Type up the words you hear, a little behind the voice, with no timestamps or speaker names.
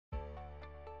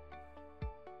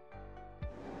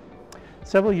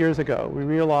Several years ago, we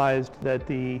realized that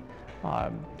the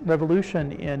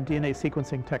revolution in DNA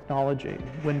sequencing technology,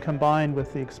 when combined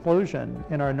with the explosion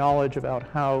in our knowledge about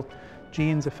how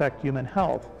genes affect human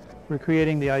health, were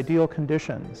creating the ideal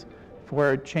conditions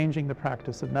for changing the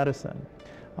practice of medicine.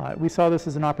 We saw this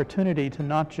as an opportunity to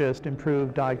not just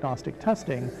improve diagnostic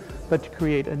testing, but to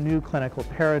create a new clinical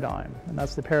paradigm, and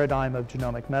that's the paradigm of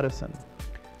genomic medicine.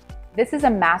 This is a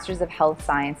Master's of Health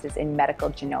Sciences in Medical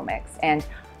Genomics, and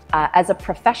as a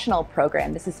professional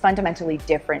program, this is fundamentally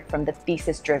different from the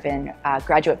thesis-driven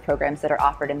graduate programs that are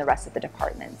offered in the rest of the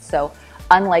departments. So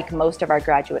unlike most of our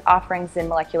graduate offerings in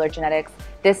molecular genetics,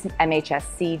 this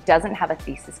M.H.Sc doesn't have a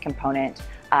thesis component,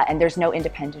 and there's no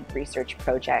independent research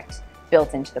project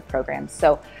built into the program.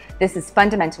 So this is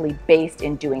fundamentally based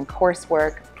in doing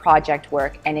coursework, project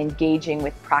work, and engaging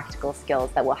with practical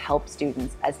skills that will help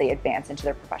students as they advance into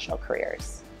their professional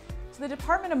careers. So the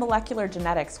Department of Molecular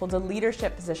Genetics holds a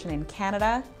leadership position in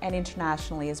Canada and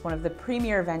internationally as one of the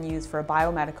premier venues for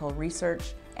biomedical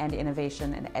research and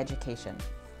innovation and education.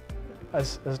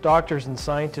 As doctors and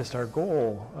scientists, our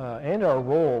goal and our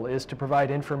role is to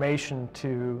provide information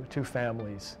to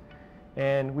families.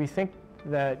 And we think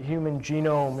that human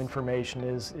genome information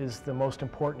is the most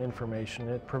important information.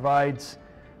 It provides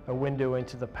a window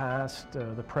into the past,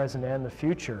 the present, and the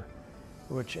future,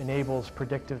 which enables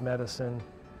predictive medicine,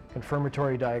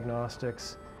 confirmatory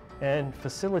diagnostics, and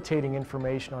facilitating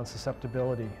information on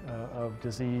susceptibility of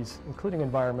disease, including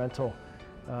environmental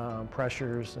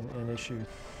pressures and issues.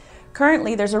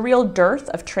 Currently, there's a real dearth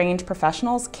of trained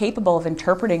professionals capable of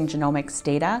interpreting genomics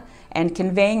data and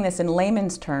conveying this in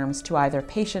layman's terms to either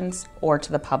patients or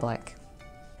to the public.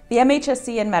 The M.H.Sc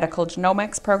in Medical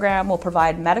Genomics program will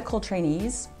provide medical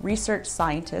trainees, research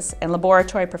scientists, and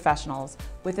laboratory professionals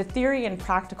with the theory and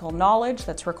practical knowledge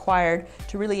that's required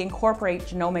to really incorporate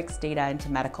genomics data into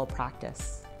medical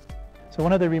practice. So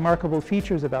one of the remarkable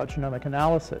features about genomic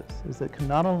analysis is that it can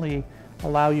not only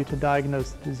allow you to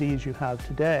diagnose the disease you have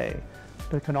today,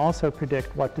 but it can also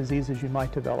predict what diseases you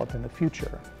might develop in the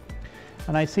future.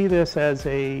 And I see this as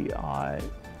an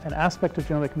aspect of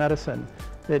genomic medicine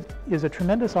that is a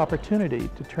tremendous opportunity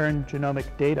to turn genomic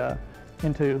data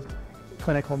into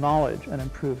clinical knowledge and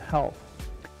improve health.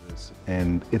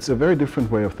 And it's a very different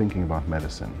way of thinking about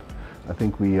medicine. I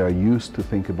think we are used to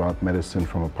think about medicine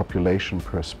from a population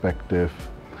perspective,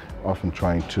 often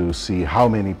trying to see how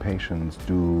many patients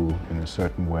do in a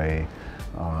certain way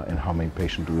and how many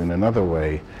patients do in another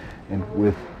way. And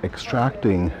with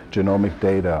extracting genomic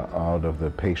data out of the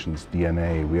patient's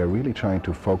DNA, we are really trying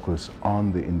to focus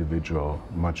on the individual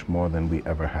much more than we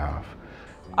ever have.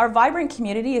 Our vibrant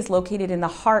community is located in the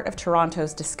heart of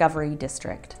Toronto's Discovery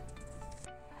District.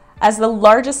 As the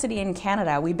largest city in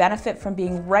Canada, we benefit from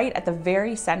being right at the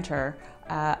very center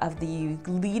of the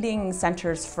leading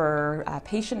centers for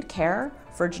patient care,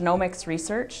 for genomics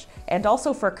research, and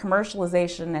also for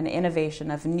commercialization and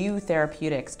innovation of new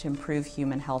therapeutics to improve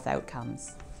human health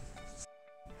outcomes.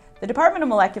 The Department of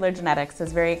Molecular Genetics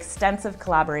has very extensive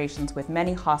collaborations with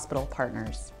many hospital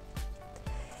partners.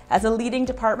 As a leading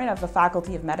department of the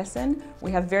Faculty of Medicine,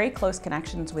 we have very close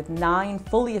connections with 9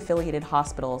 fully affiliated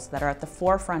hospitals that are at the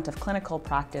forefront of clinical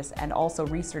practice and also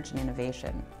research and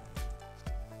innovation.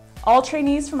 All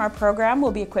trainees from our program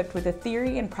will be equipped with the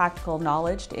theory and practical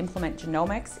knowledge to implement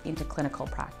genomics into clinical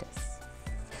practice.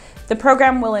 The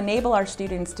program will enable our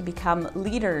students to become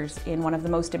leaders in one of the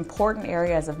most important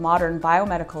areas of modern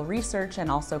biomedical research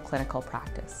and also clinical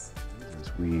practice.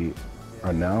 We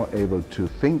are now able to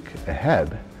think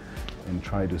ahead and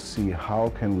try to see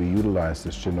how can we utilize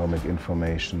this genomic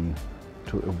information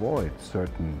to avoid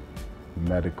certain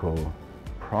medical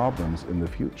problems in the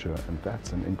future, and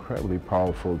that's an incredibly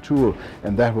powerful tool,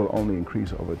 and that will only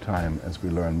increase over time as we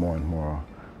learn more and more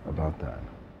about that.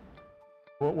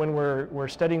 When we're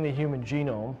studying the human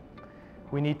genome,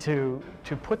 we need to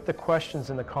put the questions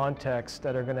in the context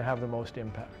that are going to have the most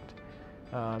impact.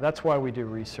 That's why we do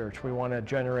research. We want to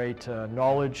generate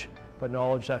knowledge, but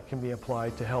knowledge that can be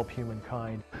applied to help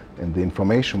humankind. And the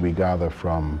information we gather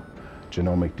from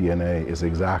genomic DNA is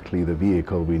exactly the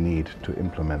vehicle we need to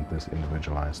implement this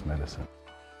individualized medicine.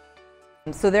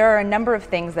 So there are a number of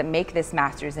things that make this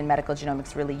Master's in Medical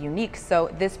Genomics really unique. So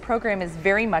this program is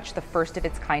very much the first of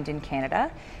its kind in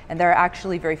Canada, and there are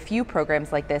actually very few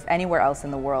programs like this anywhere else in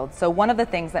the world. So one of the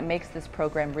things that makes this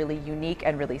program really unique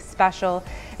and really special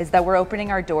is that we're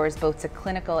opening our doors both to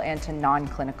clinical and to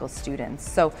non-clinical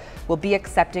students. So we'll be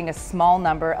accepting a small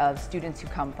number of students who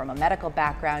come from a medical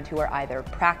background, who are either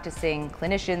practicing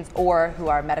clinicians or who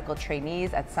are medical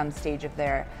trainees at some stage of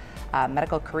their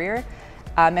medical career.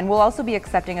 And we'll also be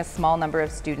accepting a small number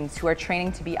of students who are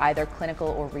training to be either clinical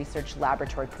or research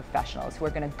laboratory professionals who are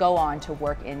going to go on to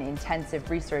work in intensive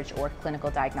research or clinical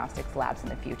diagnostics labs in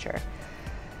the future.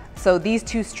 So these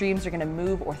two streams are going to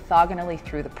move orthogonally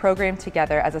through the program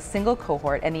together as a single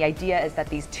cohort, and the idea is that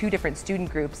these two different student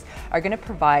groups are going to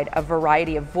provide a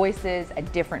variety of voices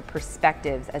and different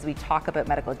perspectives as we talk about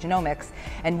medical genomics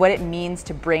and what it means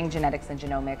to bring genetics and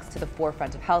genomics to the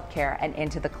forefront of healthcare and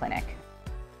into the clinic.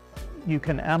 You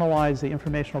can analyze the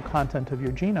informational content of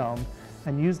your genome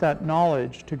and use that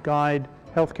knowledge to guide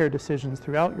healthcare decisions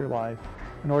throughout your life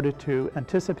in order to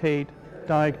anticipate,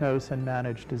 diagnose, and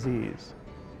manage disease.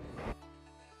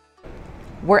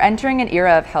 We're entering an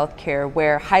era of healthcare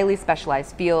where highly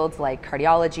specialized fields like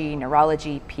cardiology,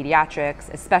 neurology,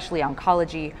 pediatrics, especially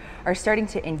oncology, are starting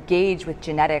to engage with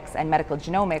genetics and medical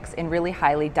genomics in really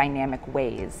highly dynamic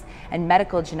ways. And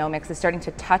medical genomics is starting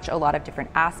to touch a lot of different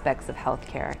aspects of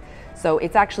healthcare. So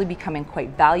it's actually becoming quite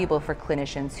valuable for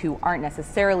clinicians who aren't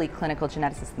necessarily clinical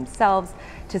geneticists themselves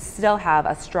to still have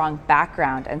a strong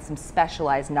background and some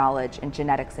specialized knowledge in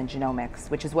genetics and genomics,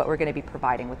 which is what we're going to be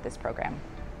providing with this program.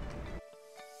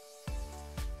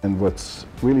 And what's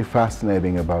really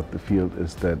fascinating about the field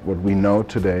is that what we know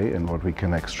today and what we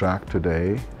can extract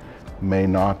today may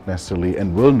not necessarily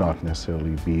and will not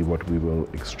necessarily be what we will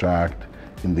extract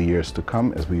in the years to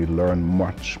come as we learn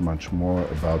much more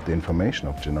about the information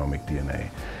of genomic DNA.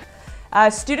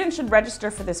 Students should register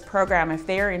for this program if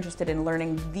they are interested in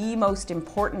learning the most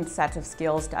important set of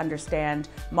skills to understand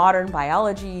modern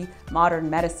biology, modern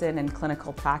medicine, and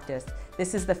clinical practice.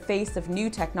 This is the face of new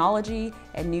technology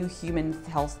and new human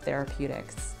health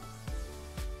therapeutics.